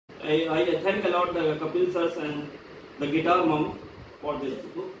I thank a lot the Kapil sirs and the Guitar Monk for this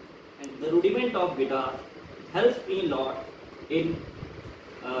book. And the rudiment of guitar helps me a lot in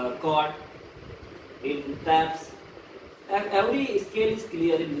chord, in taps. Every scale is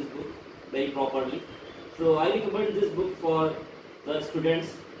clear in this book very properly. So I recommend this book for the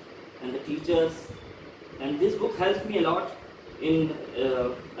students and the teachers. And this book helps me a lot in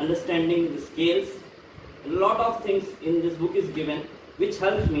understanding the scales. A lot of things in this book is given which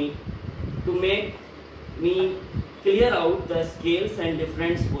helps me to make me clear out the scales and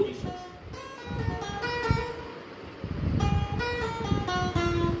different positions.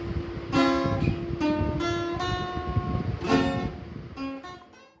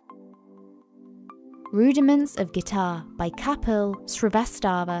 Rudiments of Guitar by Kapil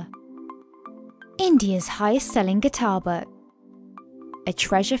Srivastava. India's highest-selling guitar book. A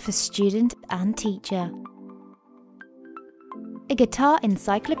treasure for student and teacher. A guitar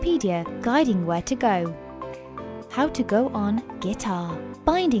encyclopedia guiding where to go. How to go on guitar.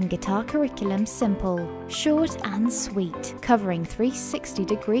 Binding guitar curriculum simple, short and sweet, covering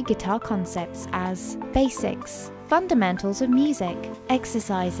 360-degree guitar concepts as basics, fundamentals of music,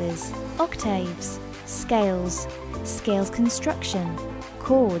 exercises, octaves, scales, scales construction,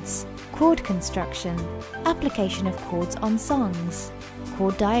 chords, chord construction, application of chords on songs,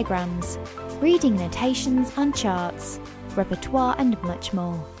 chord diagrams, reading notations and charts, repertoire and much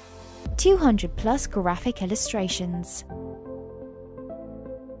more. 200 plus graphic illustrations.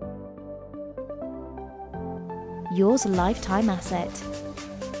 Yours lifetime asset.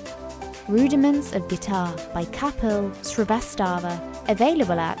 Rudiments of Guitar by Kapil Srivastava.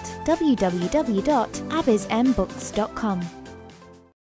 Available at www.abismbooks.com.